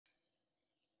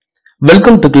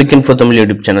Welcome to Clickinfotamil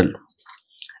YouTube channel.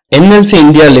 NLC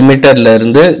India Limited la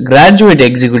irundhu graduate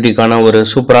executive கான ஒரு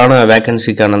சூப்பரான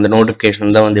vacancy கான அந்த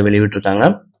நோட்டிஃபிகேஷன் தான் வந்து வெளியிட்டிருக்காங்க.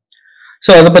 சோ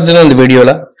அத பத்தி தான் இந்த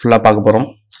வீடியோல ஃபுல்லா பார்க்க போறோம்.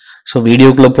 சோ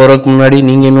வீடியோக்குள்ள போறதுக்கு முன்னாடி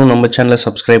நீங்க இன்னும் நம்ம சேனலை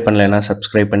சப்ஸ்கிரைப் பண்ணலைனா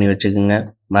சப்ஸ்கிரைப் பண்ணி வச்சுக்கோங்க.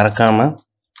 மறக்காம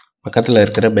பக்கத்துல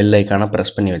இருக்கிற பெல் ஐகானை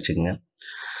பிரஸ் பண்ணி வச்சுக்கோங்க.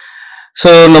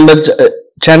 சோ நம்ம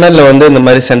சேனல்ல வந்து இந்த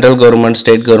மாதிரி central government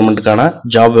state கவர்மெண்ட்கான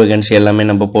job vacancy எல்லாமே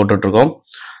நம்ம போட்டுட்டு இருக்கோம்.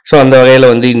 சோ அந்த வகையில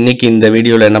வந்து இன்னைக்கு இந்த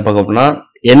வீடியோல என்ன பார்க்க போறோம்னா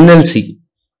NLC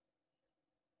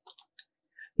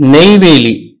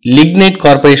Neyveli lignite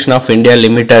corporation of India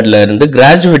லிமிடெட்ல இருந்து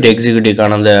கிராஜுவேட்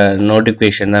எக்ஸிகியூட்டிவ்கான அந்த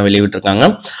நோட்டிபிகேஷன் தான் வெளியிட்டிருக்காங்க.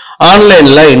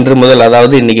 ஆன்லைன்ல இன்று முதல்,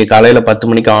 அதாவது இன்னைக்கு காலையில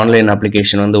 10 மணிக்கு ஆன்லைன்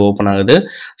அப்ளிகேஷன் வந்து ஓபன் ஆகுது.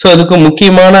 சோ அதுக்கு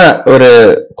முக்கியமான ஒரு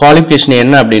குவாலிஃபிகேஷன்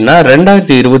என்ன அப்படின்னா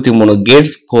 2023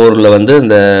 கேட் ஸ்கோர்ல வந்து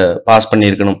இந்த பாஸ்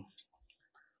பண்ணியிருக்கணும்.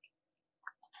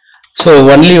 ஸோ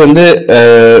ஒன்லி வந்து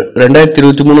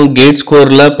 2023 கேட்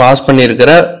ஸ்கோர்ல பாஸ்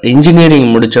பண்ணியிருக்கிற இன்ஜினியரிங்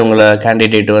முடிச்சவங்கள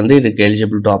கேண்டிடேட் வந்து இதுக்கு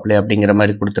எலிஜிபிள் டு அப்ளை அப்படிங்கிற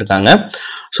மாதிரி கொடுத்துருக்காங்க.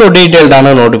 ஸோ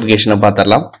டீடைல்டான நோட்டிபிகேஷனை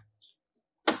பார்த்துடலாம்.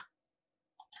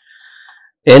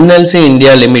 NLC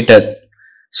India limited.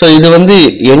 ஸோ இது வந்து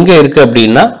எங்க இருக்கு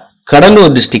அப்படின்னா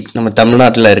கடலூர் டிஸ்ட்ரிக்ட், நம்ம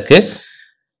தமிழ்நாட்டில் இருக்கு.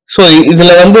 ஸோ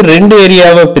இதுல வந்து 2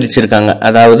 ஏரியாவை பிரிச்சிருக்காங்க.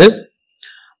 அதாவது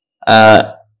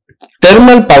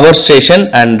thermal power station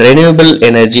and renewable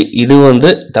energy, இது வந்து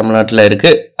தமிழ்நாட்டில்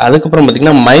இருக்கு. அதுக்கப்புறம்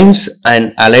பார்த்தீங்கன்னா மைன்ஸ் அண்ட்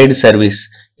அலைடு சர்வீஸ்,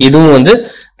 இதுவும் வந்து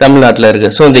தமிழ்நாட்டில் இருக்கு.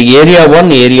 ஸோ இந்த ஏரியா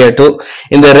 1 ஏரியா 2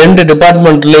 இந்த 2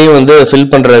 டிபார்ட்மெண்ட்லயும் வந்து ஃபில்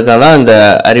பண்றதுக்காக தான் இந்த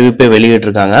அறிவிப்பை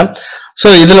வெளியிட்டிருக்காங்க. ஸோ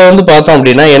இதுல வந்து பார்த்தோம்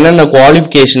அப்படின்னா என்னென்ன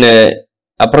குவாலிஃபிகேஷனு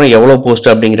அப்புறம் எவ்வளவு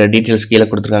போஸ்ட் அப்படிங்கிற டீட்டெயில்ஸ் கீழே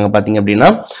கொடுத்துருக்காங்க. பாத்தீங்க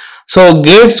அப்படின்னா ஸோ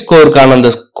கேட் ஸ்கோருக்கான அந்த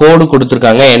கோடு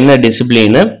கொடுத்துருக்காங்க, என்ன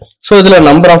டிசிப்ளின். ஸோ இதுல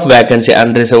number of vacancy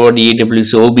unreserved,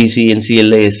 EWC, OBC,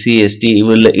 NCL, SC, ST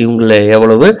இவங்கள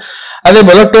எவ்வளவு, அதே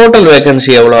போல டோட்டல்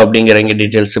வேகன்சி எவ்வளவு அப்படிங்கிற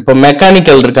டீட்டெயில்ஸ். இப்போ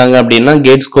மெக்கானிக்கல் இருக்காங்க அப்படின்னா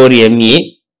கேட் ஸ்கோர் ME,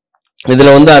 இதுல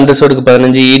வந்து அன்ரிசர்வ்டுக்கு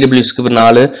 15, இடபிள்யூசிக்கு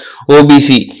 4,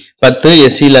 ஓபிசி 10,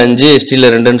 எஸ்சில 5,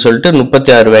 எஸ்டில 2ன்னு சொல்லிட்டு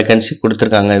 36 வேகன்சி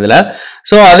கொடுத்துருக்காங்க இதுல.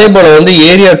 ஸோ அதே போல வந்து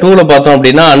ஏரியா 2ல பார்த்தோம்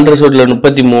அப்படின்னா அன்ரிசர்வ்ட்ல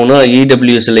 33,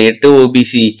 இடபிள்யூஎஸ்ல 8,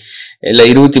 ஓபிசி இல்ல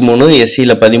 23,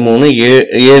 எஸ்சில 13,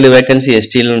 7 வேகன்சி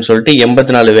எஸ்டிலன்னு சொல்லிட்டு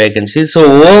 84 வேகன்சி. ஸோ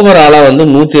ஓவராலா வந்து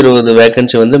 120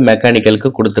 வேகன்சி வந்து மெக்கானிக்கலுக்கு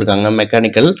கொடுத்துருக்காங்க,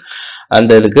 மெக்கானிக்கல்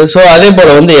அந்த இதுக்கு. ஸோ அதே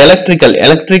போல வந்து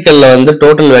எலக்ட்ரிக்கல்ல வந்து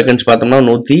டோட்டல் வேகன்சி பார்த்தோம்னா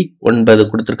 109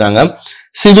 கொடுத்துருக்காங்க.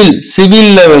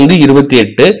 சிவில்ல வந்து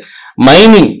 28,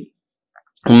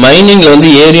 மைனிங்ல வந்து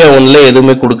ஏரியா 1ல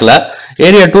எதுவுமே கொடுக்கல.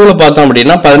 ஏரியா 2ல பார்த்தோம்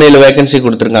அப்படின்னா 17 வேகன்சி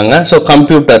கொடுத்துருக்காங்க. ஸோ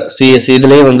கம்ப்யூட்டர் சிஎஸ்சி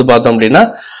இதுலயே வந்து பார்த்தோம் அப்படின்னா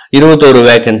 21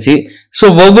 வேகன்சி. ஸோ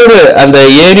ஒவ்வொரு அந்த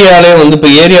ஏரியாலையும் வந்து இப்போ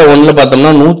ஏரியா 1ல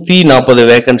பார்த்தோம்னா 140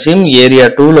 வேகன்சியும், ஏரியா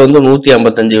 2ல வந்து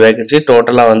 155 வேகன்சி,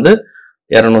 டோட்டலா வந்து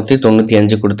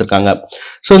 295 கொடுத்துருக்காங்க.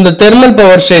 ஸோ இந்த தெர்மல்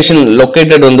பவர் ஸ்டேஷன்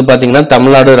லொக்கேட்டட் வந்து பாத்தீங்கன்னா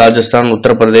Tamil Nadu, Rajasthan,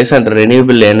 Uttar Pradesh and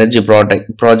renewable energy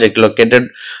project located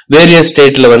various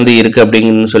ஸ்டேட்ல வந்து இருக்கு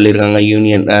அப்படின்னு சொல்லியிருக்காங்க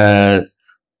யூனியன்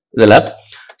இதுல.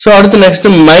 ஸோ அடுத்து next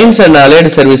mines and allied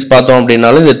service பார்த்தோம்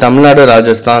அப்படின்னாலும் இது தமிழ்நாடு,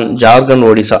 ராஜஸ்தான், ஜார்க்கண்ட்,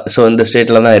 ஒடிசா, ஸோ இந்த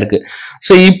ஸ்டேட்ல தான் இருக்கு.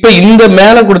 ஸோ இப்போ இந்த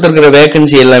மேல கொடுத்துருக்கிற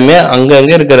வேகன்சி எல்லாமே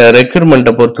அங்கங்க இருக்கிற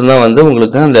ரெக்ரூட்மெண்ட்டை பொறுத்து தான் வந்து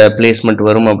உங்களுக்கு அந்த பிளேஸ்மெண்ட்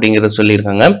வரும் அப்படிங்கறத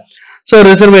சொல்லியிருக்காங்க. ஸோ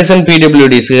ரிசர்வேஷன்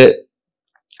பிடபிள்யூடிஸ்க்கு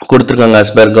கொடுத்துருக்காங்க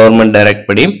as per கவர்மெண்ட் டைரக்ட்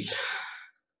படி.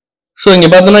 ஸோ இங்க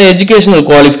பார்த்தோம்னா எஜுகேஷனல்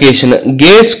குவாலிஃபிகேஷன்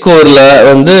கேட் ஸ்கோர்ல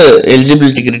வந்து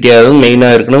எலிஜிபிலிட்டி கிரிட்டீரியா மெயினா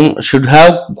இருக்கணும். Should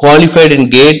have qualified in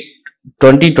gate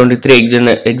 2023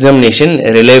 examination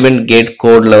ரிலேவென்ட் gate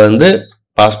கோட்ல வந்து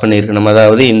பாஸ் பண்ணியிருக்கணும்.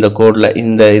 அதாவது இந்த கோட்ல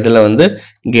இந்த இதுல வந்து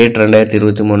கேட்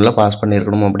 2023ல பாஸ்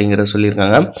பண்ணியிருக்கணும் அப்படிங்கறத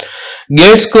சொல்லியிருக்காங்க.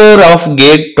 Gate score of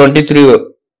gate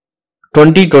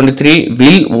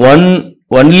 2023 will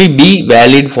only be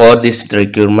valid for this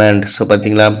requirement. So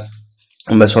பாத்தீங்களா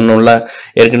நம்ம சொன்னோம்ல,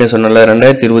 ஏற்கனவே சொன்னோம்ல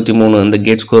 2023 அந்த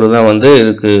கேட் ஸ்கோர் தான் வந்து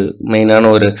இதுக்கு மெயினான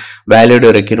ஒரு வேலிட்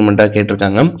ரெக்யூர்மெண்டா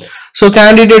கேட்டிருக்காங்க. So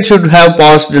candidate should have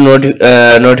past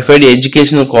notified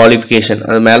educational qualification,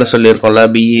 அது மேல சொல்லியிருக்கோம்ல,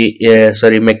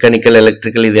 மெக்கானிக்கல்,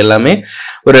 எலக்ட்ரிக்கல் இது எல்லாமே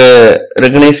ஒரு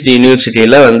ரெகனைஸ்டு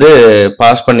யூனிவர்சிட்டியில வந்து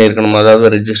பாஸ் பண்ணியிருக்கணும்,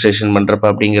 அதாவது ரெஜிஸ்ட்ரேஷன்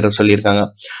பண்றப்ப அப்படிங்கறத சொல்லியிருக்காங்க.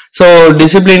 ஸோ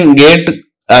டிசிப்ளின் கேட்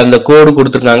அந்த கோடு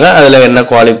கொடுத்துருக்காங்க, அதுல என்ன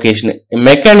குவாலிஃபிகேஷன்.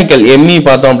 மெக்கானிக்கல் ME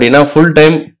பார்த்தோம் அப்படின்னா ஃபுல்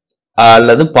டைம்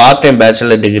அல்லது part time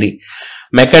bachelor degree,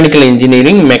 mechanical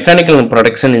engineering, mechanical and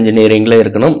production இன்ஜினியரிங்ல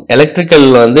இருக்கணும். எலக்ட்ரிக்கல்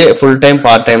வந்து full time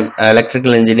part time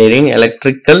electrical engineering,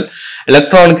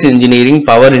 electronics engineering,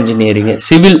 power engineering.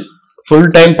 Civil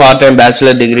full time part time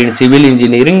bachelor degree civil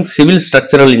engineering, civil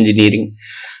structural engineering.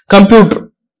 Computer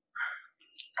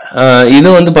இது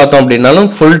வந்து பார்த்தோம் அப்படின்னாலும்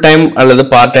full time அல்லது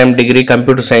part time degree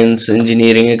computer science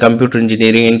engineering, computer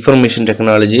engineering, information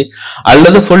technology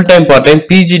அல்லது full time part time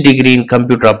PG degree in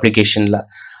computer அப்ளிகேஷன்ல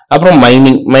அப்புறம்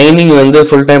mining வந்து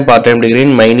full time part time degree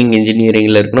mining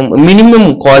இன்ஜினியரிங்ல இருக்கணும். Minimum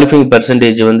qualifying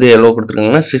percentage வந்து எவ்வளவு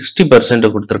கொடுத்துருக்காங்கன்னா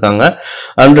 60% கொடுத்துருக்காங்க.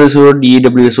 அன்ரிசர்வ்ட்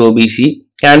இடபிள்யூஎஸ் ஓபிசி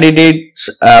கேண்டிடேட்ஸ்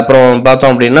அப்புறம்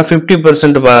பார்த்தோம் அப்படின்னா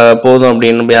 50% போதும்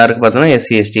அப்படின்னு யாருக்கு பார்த்தோம்னா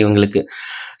எஸ்சி எஸ்டி இவங்களுக்கு.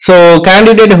 So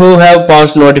candidate who have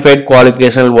pass notified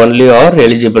qualification only are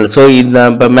eligible. So இந்த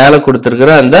இப்போ மேலே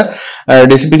கொடுத்துருக்கிற அந்த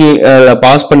டிசிப்ளின்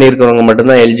பாஸ் பண்ணியிருக்கிறவங்க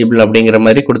மட்டும்தான் எலிஜிபிள் அப்படிங்கிற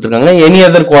மாதிரி கொடுத்துருக்காங்க. Any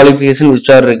other qualification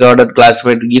which are rewarded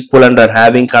classified equivalent are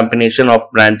having combination of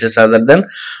branches other then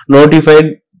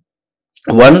notified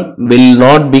one will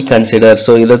not be consider.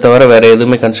 So இதை தவிர வேற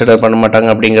எதுவுமே கன்சிடர் பண்ண மாட்டாங்க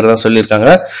அப்படிங்கிறத சொல்லியிருக்காங்க.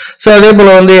 ஸோ அதே போல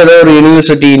வந்து ஏதோ ஒரு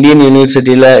யூனிவர்சிட்டி இந்தியன்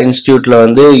யூனிவர்சிட்டியில இன்ஸ்டியூட்ல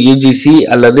வந்து யூஜிசி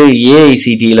அல்லது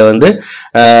ஏஐசிடியில வந்து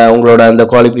உங்களோட அந்த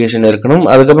குவாலிஃபிகேஷன் இருக்கணும்.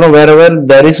 அதுக்கப்புறம் வேற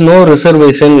there is no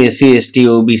reservation SC ST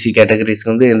OBC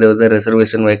கேட்டகரிஸ்க்கு வந்து எந்த வித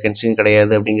ரிசர்வேஷன் வேகன்சியும்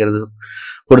கிடையாது அப்படிங்கிறது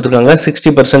கொடுத்துருக்காங்க.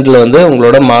 60%ல வந்து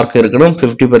உங்களோட மார்க் இருக்கணும்,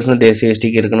 50% எஸ்சி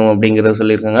எஸ்டிக்கு இருக்கணும் அப்படிங்கிறத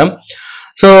சொல்லியிருக்காங்க.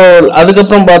 ஸோ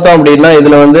அதுக்கப்புறம் பார்த்தோம் அப்படின்னா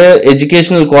இதுல வந்து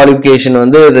எஜுகேஷனல் குவாலிஃபிகேஷன்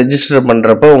வந்து ரெஜிஸ்டர்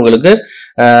பண்றப்ப உங்களுக்கு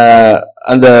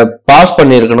அந்த பாஸ்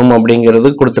பண்ணியிருக்கணும்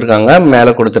அப்படிங்கிறது கொடுத்துருக்காங்க மேல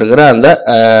கொடுத்துருக்கிற அந்த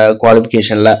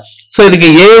குவாலிஃபிகேஷன்ல. ஸோ இதுக்கு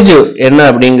ஏஜ் என்ன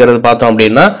அப்படிங்கிறது பார்த்தோம்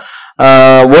அப்படின்னா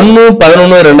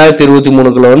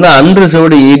 1/11/2023 வந்து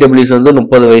அன்ரிசர்வ்டு இடபிள்யூஎஸ் வந்து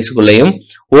 30 வயசுக்குள்ளேயும்,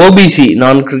 ஓபிசி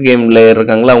நான் கிரிமினல் லேயர்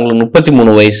இருக்காங்களா அவங்களுக்கு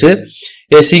 33 வயசு,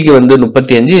 எஸ்சிக்கு வந்து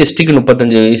 35, எஸ்டிக்கு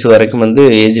 35 வயசு வரைக்கும் வந்து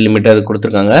ஏஜ் லிமிட் அது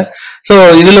கொடுத்துருக்காங்க. ஸோ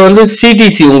இதுல வந்து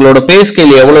சிடிசி உங்களோட பே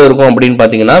ஸ்கேல் எவ்வளவு இருக்கும் அப்படின்னு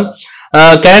பாத்தீங்கன்னா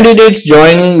candidates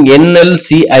joining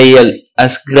NLCIL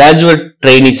as graduate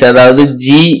trainees அதாவது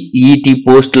ஜிஇடி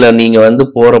போஸ்ட்ல நீங்க வந்து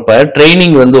போறப்ப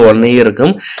ட்ரைனிங் வந்து 1 year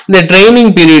இருக்கும். இந்த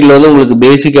ட்ரைனிங் பீரியட்ல வந்து உங்களுக்கு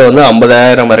பேசிக்கா வந்து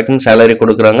 50,000 வரைக்கும் சேலரி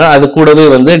கொடுக்குறாங்க. அது கூடவே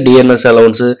வந்து டிஎன்எஸ்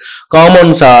அலவன்ஸ்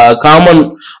காமன்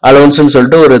அலவன்ஸ்ன்னு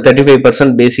சொல்லிட்டு ஒரு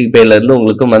 35% பேசிக் பேல இருந்து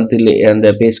உங்களுக்கு மந்த்லி அந்த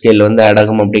பே ஸ்கேல் வந்து ஆட்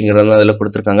ஆகும் அப்படிங்கறது அதுல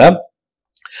கொடுத்துருக்காங்க.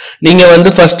 நீங்க வந்து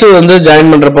ஃபர்ஸ்ட் வந்து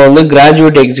ஜாயின் பண்றப்ப வந்து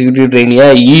கிராஜுவேட் எக்ஸிகியூட்டிவ் ட்ரெயினியா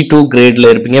E2 கிரேட்ல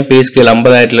இருப்பீங்க. பே ஸ்கேல்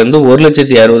 50,000ல இருந்து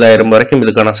 1,60,000 வரைக்கும்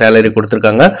இதுக்கான சேலரி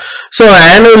கொடுத்திருக்காங்க. ஸோ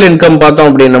ஆனுவல் இன்கம் பார்த்தோம்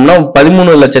அப்படின்னம்னா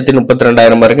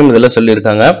 13,32,000 வரைக்கும் இதுல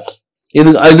சொல்லியிருக்காங்க.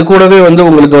 இது கூடவே வந்து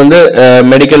உங்களுக்கு வந்து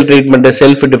medical treatment,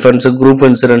 self defence, group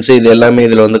insurance இது எல்லாமே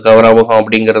இதுல வந்து கவர் ஆகும்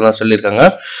அப்படிங்கறத சொல்லியிருக்காங்க.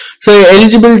 So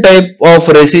eligible type of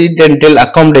residential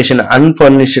accommodation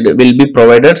unfurnished will be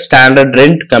provided standard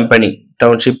rent company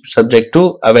township subject to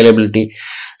availability.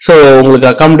 So உங்களுக்கு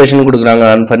accommodation கொடுக்குறாங்க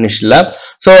unfurnished.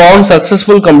 So on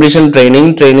successful completion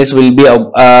trainees will be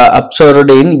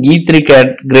absorbed in E3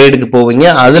 grade போவீங்க.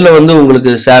 அதுல வந்து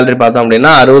உங்களுக்கு salary பார்த்தோம்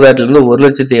அப்படின்னா 60,000 இருந்து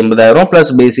 1,80,000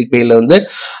 plus basic payல வந்து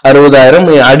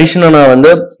 60,000 additional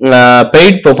வந்து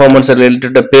paid performance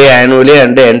related pay annually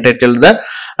and entitled the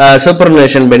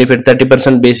superannuation benefit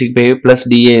 30% basic pay plus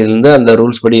DA இருந்து அந்த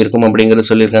ரூல்ஸ் படி இருக்கும் அப்படிங்கறது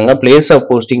சொல்லிருக்காங்க. Place of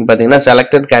posting பாத்தீங்கன்னா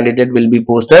selected candidate will be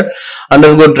posted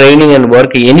undergo training and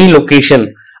work any location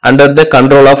under the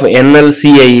control of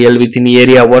NLCIL within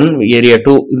area 1 area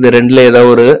 2 இந்த ரெண்டுல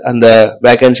ஏதாவது ஒரு அந்த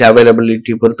வேகன்சி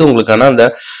அவைலபிலிட்டி பொறுத்து உங்களுக்கான அந்த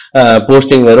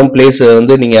போஸ்டிங் வரும். பிளேஸ்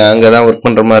வந்து நீங்க அங்கதான் ஒர்க்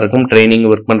பண்ற மாதிரி இருக்கும். ட்ரைனிங்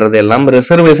ஒர்க் பண்றது எல்லாம்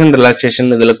ரிசர்வேஷன்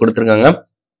ரிலாக்ஸேஷன் இதுல கொடுத்திருக்காங்க.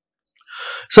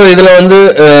 ஸோ இதுல வந்து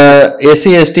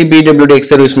SC ST PWD X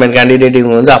serviceman candidate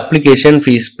இவங்க வந்து அப்ளிகேஷன்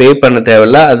ஃபீஸ் பே பண்ண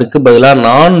தேவையில்ல. அதுக்கு பதிலாக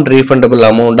நான் ரீஃபண்டபிள்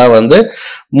அமௌண்டா வந்து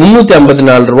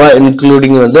 354 ரூபாய்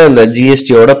இன்க்ளூடிங் வந்து அந்த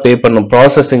ஜிஎஸ்டியோட பே பண்ணும்,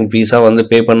 ப்ராசஸிங் ஃபீஸா வந்து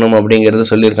பே பண்ணும் அப்படிங்கிறது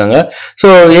சொல்லியிருக்காங்க. ஸோ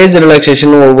ஏஜ்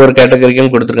ரிலாக்ஸேஷன் ஒவ்வொரு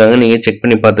கேட்டகரிக்கும் கொடுத்துருக்காங்க, நீங்க செக்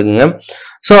பண்ணி பாத்துக்கோங்க.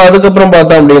 ஸோ அதுக்கப்புறம்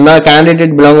பார்த்தோம் அப்படின்னா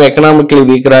கேண்டிடேட் பிலாங் எக்கனாமிக்கலி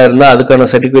வீக்கரா இருந்தா அதுக்கான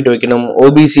சர்டிபிகேட் வைக்கணும்.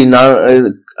 ஓபிசி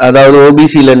அதாவது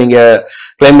ஓபிசியில நீங்க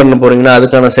கிளைம் பண்ண போறீங்கன்னா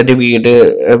அதுக்கான சர்டிபிகேட்,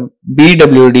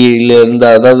 பிடபிள்யூடியில இருந்தா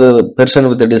அதாவது பெர்சன்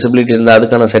வித் டிசபிலிட்டி இருந்தா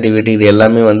அதுக்கான சர்டிபிகேட், இது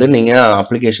எல்லாமே வந்து நீங்க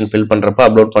அப்ளிகேஷன் ஃபில் பண்றப்ப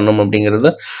அப்லோட் பண்ணணும்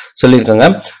அப்படிங்கறத சொல்லியிருக்காங்க.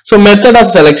 ஸோ மெத்தட்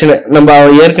ஆஃப் செலக்ஷன் நம்ம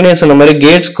ஏற்கனவே சொன்ன மாதிரி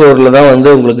கேட் ஸ்கோர்ல தான் வந்து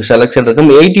உங்களுக்கு செலக்ஷன்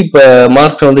இருக்கும். 80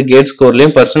 மார்க்ஸ் வந்து கேட்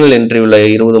ஸ்கோர்லயும் பர்சனல் இன்டர்வியூல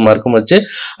 20 மார்க்கும் வச்சு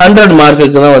 100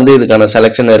 மார்க்குக்கு தான் வந்து இதுக்கான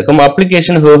செலக்ஷன் இருக்கும்.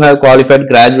 Application who have qualified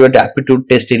graduate aptitude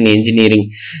test in engineering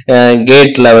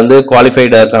கேட்ல வந்து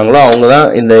குவாலிஃபைடா இருக்காங்களோ அவங்க தான்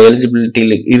இந்த எலிஜிபிலிட்டி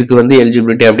இதுக்கு வந்து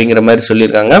எலிஜிபிலிட்டி அப்படிங்கிற மாதிரி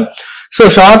சொல்லியிருக்காங்க. ஸோ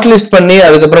ஷார்ட் லிஸ்ட் பண்ணி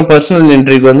அதுக்கப்புறம் பர்சனல்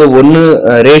இன்டர்வியூக்கு வந்து 1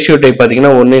 ரேஷியோ டைப்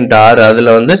பார்த்தீங்கன்னா 1:6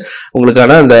 அதுல வந்து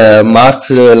உங்களுக்கான அந்த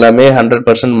மார்க்ஸ் எல்லாமே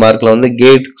 100% மார்க்ல வந்து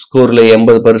கேட் ஸ்கோர்ல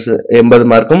 80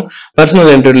 மார்க்கும்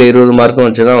பர்சனல் இன்டர்வியூல 20 மார்க்கும்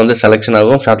வச்சுதான் வந்து செலக்ஷன்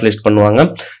ஆகும், ஷார்ட் லிஸ்ட் பண்ணுவாங்க.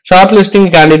 Short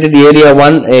listing candidate area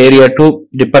 1 area 2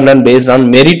 dependent based on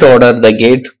merit order the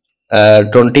gate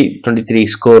 2023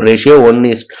 score ratio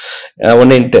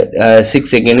 1:6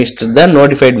 against the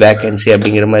notified vacancy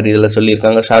அப்படிங்கிற மாதிரி இதுல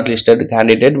சொல்லியிருக்காங்க. Short listed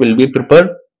candidate will be prepared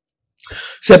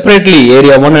separately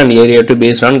area 1 and area 2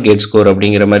 based on gate score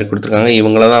அப்படிங்கிற மாதிரி கொடுத்துருக்காங்க.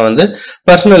 இவங்கள தான் வந்து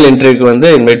பர்சனல் இன்டர்வியூக்கு வந்து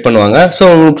இன்வைட் பண்ணுவாங்க. ஸோ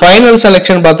ஃபைனல்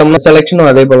செலெக்ஷன் பார்த்தோம்னா செலெக்ஷனும்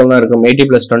அதே போல தான் இருக்கும்.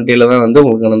 80+20 தான் வந்து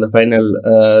உங்களுக்கு அந்த ஃபைனல்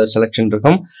செலெக்ஷன்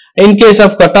இருக்கும். In case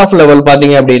of cut off level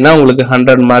பார்த்தீங்க அப்படின்னா உங்களுக்கு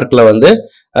 100 மார்க்ல வந்து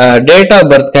date of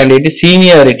birth candidate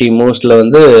seniority மோஸ்ட்ல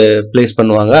வந்து பிளேஸ்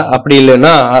பண்ணுவாங்க. அப்படி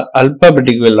இல்லைன்னா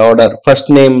alphabetical order first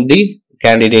name the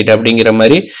candidate அப்படிங்கிற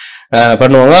மாதிரி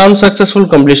பண்ணுவாங்க. On successful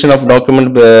completion of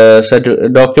document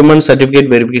certificate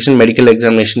verification medical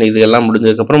examination இது எல்லாம்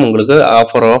முடிஞ்சதுக்கு அப்புறம் உங்களுக்கு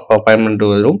ஆஃபர் ஆஃப் அப்பாயின்மெண்ட்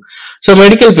வரும். ஸோ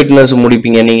மெடிக்கல் ஃபிட்னஸ்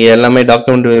முடிப்பீங்க நீங்க எல்லாமே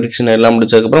டாக்குமெண்ட் வெரிஃபிகேஷன் எல்லாம்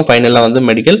முடிச்சதுக்கு அப்புறம் ஃபைனலா வந்து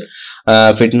மெடிக்கல்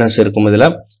ஃபிட்னஸ் இருக்கும் இதுல.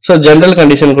 ஸோ ஜென்ரல்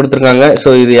கண்டிஷன் கொடுத்துருக்காங்க. ஸோ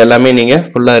இது எல்லாமே நீங்க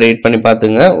ஃபுல்லா ரீட் பண்ணி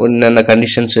பாத்துங்க. என்னென்ன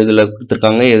கண்டிஷன்ஸ் இதுல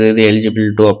கொடுத்துருக்காங்க, எது எது எலிஜிபிள்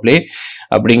டு அப்ளை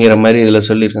அப்படிங்கிற மாதிரி இதுல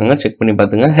சொல்லியிருக்காங்க. செக் பண்ணி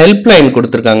பாத்துங்க. ஹெல்ப் லைன்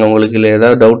கொடுத்துருக்காங்க. உங்களுக்கு இல்லை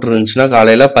ஏதாவது டவுட் இருந்துச்சுன்னா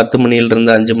காலையில 10 மணில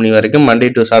இருந்து 5 மணி வரைக்கும் மண்டே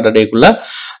டு சாட்டர்டேக்குள்ள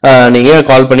நீங்க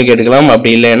கால் பண்ணி கேட்டுக்கலாம்.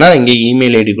 அப்படி இல்லைன்னா இங்க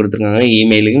இமெயில் ஐடி கொடுத்துருக்காங்க.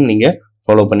 இமெயிலையும் நீங்க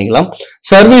ஃபாலோ பண்ணிக்கலாம்.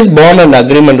 சர்வீஸ் பாண்ட் அண்ட்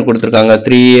அக்ரிமெண்ட் கொடுத்துருக்காங்க.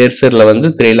 3 இயர்ஸ்ல வந்து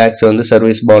 3 lakhs வந்து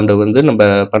சர்வீஸ் பாண்ட் வந்து நம்ம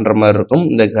பண்ற மாதிரி இருக்கும்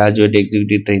இந்த கிராஜுவேட்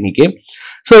எக்ஸிக்யூட்டிவ் ட்ரெயினிக்கு.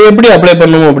 ஸோ எப்படி அப்ளை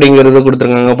பண்ணணும் அப்படிங்கிறது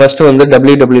கொடுத்துருக்காங்க. ஃபர்ஸ்ட் வந்து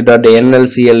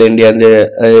www.nlcl.india அந்த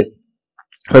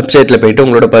வெப்சைட்ல போயிட்டு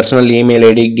உங்களோட personal email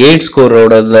ID, gate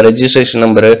ஸ்கோரோட registration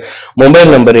number, mobile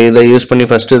number இதை யூஸ் பண்ணி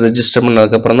ஃபர்ஸ்ட் ரெஜிஸ்டர்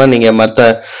பண்ணதுக்கப்புறம் தான் நீங்க மற்ற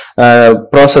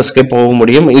ப்ராசஸ்க்கே போக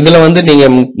முடியும். இதுல வந்து நீங்க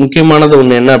முக்கியமானது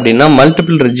ஒண்ணு என்ன அப்படின்னா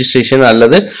மல்டிபிள் ரெஜிஸ்ட்ரேஷன்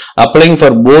அல்லது அப்ளைங்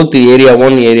for both area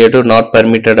 1 area 2 not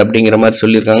permitted அப்படிங்கிற மாதிரி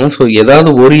சொல்லியிருக்காங்க. ஸோ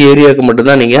ஏதாவது ஒரு ஏரியாவுக்கு மட்டும்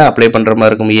தான் நீங்க அப்ளை பண்ற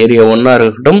மாதிரி இருக்கும். ஏரியா 1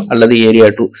 இருக்கட்டும் அல்லது ஏரியா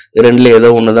 2 ரெண்டுல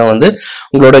ஏதோ ஒன்று தான் வந்து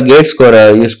உங்களோட கேட் ஸ்கோரை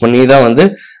யூஸ் பண்ணி தான் வந்து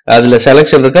அதுல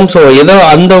செலக்ஷன் இருக்கும். ஸோ ஏதோ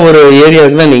அந்த ஒரு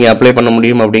ஏரியாவுக்கு தான் நீங்க அப்ளை பண்ண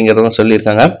முடியும் அப்படிங்கறத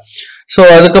சொல்லியிருக்காங்க. ஸோ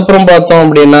அதுக்கப்புறம் பார்த்தோம்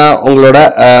அப்படின்னா உங்களோட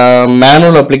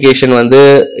மேனுவல் அப்ளிகேஷன் வந்து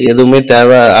எதுவுமே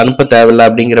அனுப்ப தேவையில்லை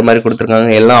அப்படிங்கிற மாதிரி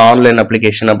கொடுத்துருக்காங்க. எல்லாம் ஆன்லைன்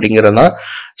அப்ளிகேஷன் அப்படிங்கிறது தான்.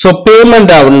 ஸோ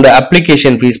பேமெண்ட் அந்த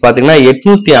அப்ளிகேஷன் ஃபீஸ் பாத்தீங்கன்னா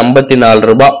 854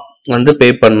 ரூபாய் வந்து பே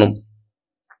பண்ணும்.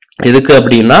 எதுக்கு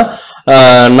அப்படின்னா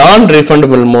நான்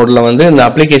ரீஃபண்டபிள் மோட்ல வந்து இந்த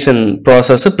அப்ளிகேஷன்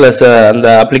ப்ராசஸ் பிளஸ் அந்த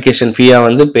அப்ளிகேஷன் ஃபீயா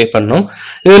வந்து பே பண்ணும்.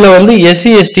 இதுல வந்து SC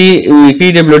ST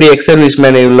PWD ex service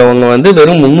man உள்ளவங்க வந்து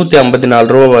வெறும்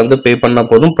 354 ரூபாய் வந்து பே பண்ணா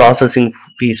போதும் ப்ராசஸிங்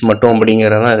ஃபீஸ் மட்டும்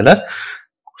அப்படிங்கறதான் இதுல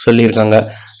சொல்லியிருக்காங்க.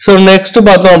 ஸோ நெக்ஸ்ட்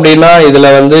பார்த்தோம் அப்படின்னா இதுல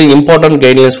வந்து important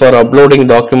guidelines for uploading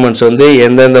documents வந்து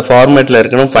எந்தெந்த ஃபார்மேட்ல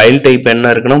இருக்கணும், ஃபைல் டைப்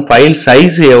என்ன இருக்கணும், ஃபைல்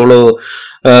சைஸ் எவ்வளவு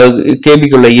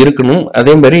கேபிக்குள்ள இருக்கணும்,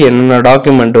 அதே மாதிரி என்னென்ன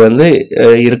டாக்குமெண்ட் வந்து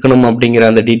இருக்கணும் அப்படிங்கிற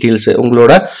அந்த டீட்டெயில்ஸ்,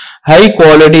 உங்களோட high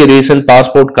quality recent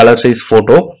passport colour size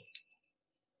photo,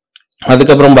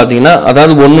 அதுக்கப்புறம் பாத்தீங்கன்னா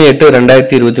அதாவது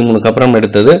 1/8/2023 அப்புறம்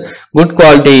எடுத்தது, good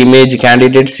quality image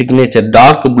candidate signature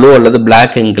dark blue அல்லது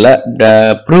black இங்க்ல,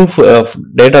 proof of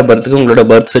date of பர்த்துக்கு உங்களோட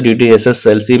birth certificate,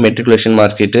 SSLC, matriculation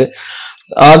mark sheet,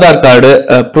 Aadhaar card,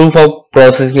 proof of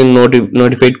processing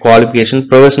notified qualification,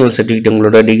 professional certificate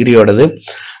உங்களோட டிகிரியோடது,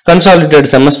 consolidate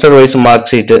semester wise mark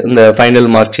sheet இந்த final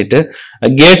mark sheet,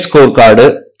 gate score card,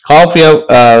 copy of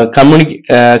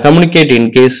communicate in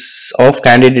case of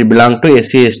candidate belong to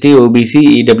SC ST OBC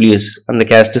EWS and the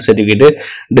caste certificate,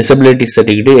 disability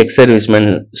certificate, ex serviceman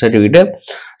certificate.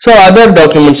 So other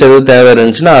documents எதுவும் தேவை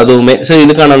இருந்துச்சுன்னா அதுவுமே. So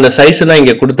இதுக்கான அந்த size தான்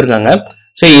இங்க கொடுத்துருக்காங்க.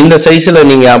 So இந்த சைஸ்ல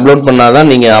நீங்க அப்லோட் பண்ணாதான்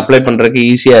நீங்க அப்ளை பண்றதுக்கு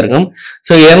ஈஸியா இருக்கும்.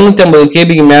 ஸோ 250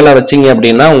 கேபிக்கு மேல வச்சீங்க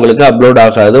அப்படின்னா உங்களுக்கு அப்லோட்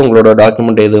ஆகாது, உங்களோட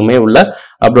டாக்குமெண்ட் எதுவுமே உள்ள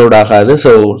அப்லோட் ஆகாது.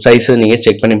 ஸோ சைஸ் நீங்க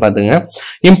செக் பண்ணி பாத்துங்க.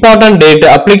 இம்பார்ட்டன்ட் டேட்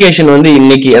அப்ளிகேஷன் வந்து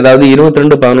இன்னைக்கு அதாவது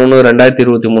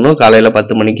 22/11/2023 காலையில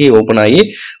 10 மணிக்கு ஓபன் ஆகி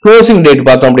க்ளோசிங் டேட்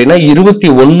பார்த்தோம் அப்படின்னா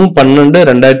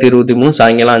 21/12/2023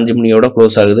 சாயங்காலம் 5 மணியோட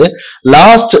க்ளோஸ் ஆகுது.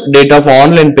 Last date of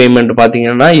online payment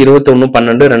பாத்தீங்கன்னா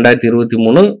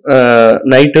 21/12/2023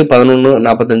 நைட்டு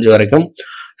 11:45 வரைக்கும்.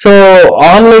 So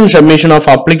online submission of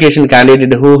application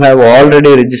candidate who have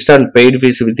already registered and paid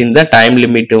fees within the time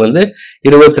limit வந்து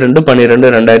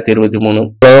 22/12/2023.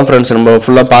 ஃப்ரெண்ட்ஸ் நம்ம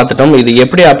ஃபுல்லா பார்த்துட்டோம். இது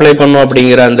எப்படி அப்ளை பண்ணணும்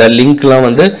அப்படிங்கிற அந்த லிங்க்லாம்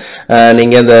வந்து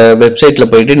நீங்க அந்த வெப்சைட்ல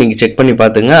போயிட்டு நீங்க செக் பண்ணி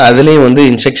பாத்துங்க. அதுலயும் வந்து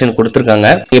இன்ஸ்ட்ரக்ஷன் கொடுத்துருக்காங்க.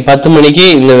 10 மணிக்கு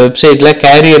இந்த வெப்சைட்ல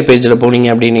கேரியர் பேஜ்ல போனீங்க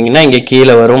அப்படின்னீங்கன்னா இங்க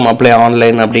கீழே வரும் அப்ளை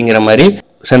ஆன்லைன் அப்படிங்கிற மாதிரி.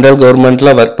 சென்ட்ரல்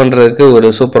கவர்மெண்ட்ல ஒர்க் பண்றதுக்கு ஒரு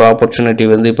சூப்பர் ஆப்பர்ச்சுனிட்டி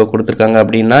வந்து இப்போ கொடுத்துருக்காங்க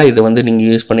அப்படின்னா இது வந்து நீங்க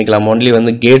யூஸ் பண்ணிக்கலாம். ஒன்லி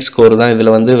வந்து கேட் ஸ்கோர் தான் இதுல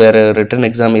வந்து வேற ரிட்டன்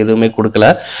எக்ஸாம் எதுவுமே கொடுக்கல.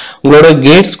 உங்களோட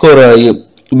கேட் ஸ்கோரை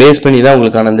பேஸ் பண்ணி தான்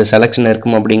உங்களுக்கான இந்த செலக்ஷன்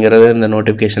இருக்கும் அப்படிங்கறது இந்த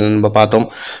நோட்டிபிகேஷன் நம்ம பார்த்தோம்.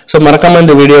 ஸோ மறக்காம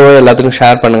இந்த வீடியோவை எல்லாத்துக்கும்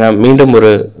ஷேர் பண்ணுங்க. மீண்டும்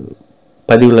ஒரு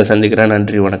பதிவுல சந்திக்கிறேன்.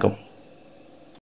 நன்றி, வணக்கம்.